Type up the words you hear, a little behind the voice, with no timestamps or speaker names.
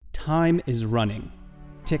Time is running.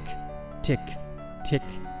 Tick, tick, tick,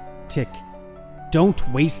 tick. Don't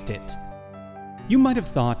waste it. You might have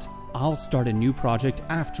thought, I'll start a new project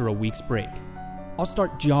after a week's break. I'll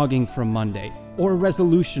start jogging from Monday, or a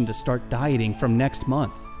resolution to start dieting from next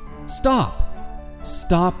month. Stop!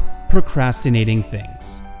 Stop procrastinating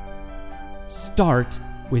things. Start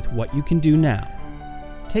with what you can do now.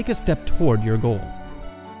 Take a step toward your goal.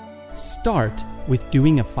 Start with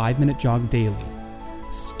doing a 5-minute jog daily.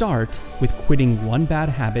 Start with quitting one bad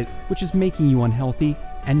habit which is making you unhealthy,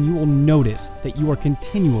 and you will notice that you are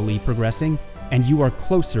continually progressing and you are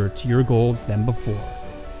closer to your goals than before.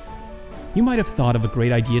 You might have thought of a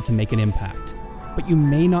great idea to make an impact, but you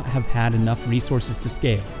may not have had enough resources to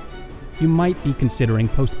scale. You might be considering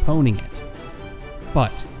postponing it.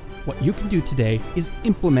 But what you can do today is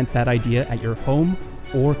implement that idea at your home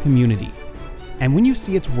or community. And when you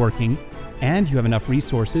see it's working and you have enough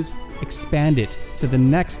resources, expand it to the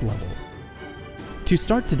next level. To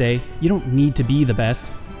start today, you don't need to be the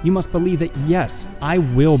best. You must believe that, yes, I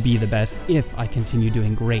will be the best if I continue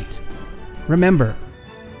doing great. Remember,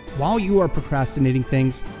 while you are procrastinating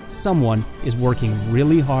things, someone is working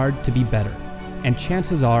really hard to be better. And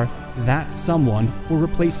chances are that someone will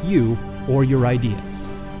replace you or your ideas.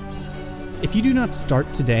 If you do not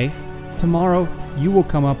start today, tomorrow you will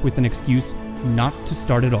come up with an excuse not to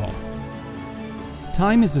start at all.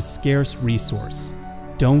 Time is a scarce resource.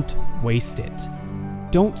 Don't waste it.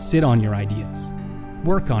 Don't sit on your ideas.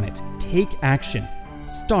 Work on it. Take action.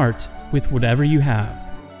 Start with whatever you have.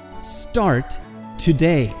 Start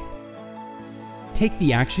today. Take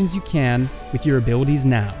the actions you can with your abilities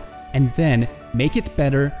now, and then make it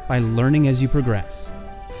better by learning as you progress.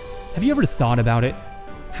 Have you ever thought about it?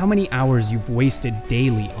 How many hours you've wasted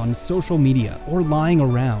daily on social media or lying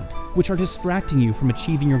around, which are distracting you from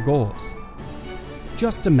achieving your goals?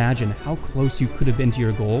 Just imagine how close you could have been to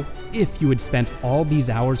your goal if you had spent all these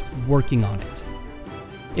hours working on it.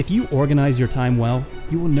 If you organize your time well,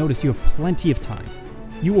 you will notice you have plenty of time.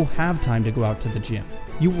 You will have time to go out to the gym.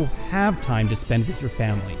 You will have time to spend with your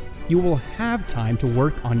family. You will have time to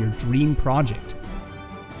work on your dream project.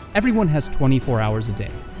 Everyone has 24 hours a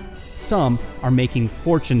day. Some are making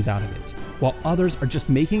fortunes out of it, while others are just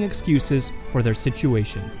making excuses for their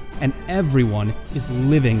situation, and everyone is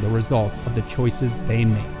living the results of the choices they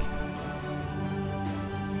make.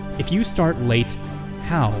 If you start late,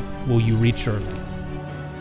 how will you reach early?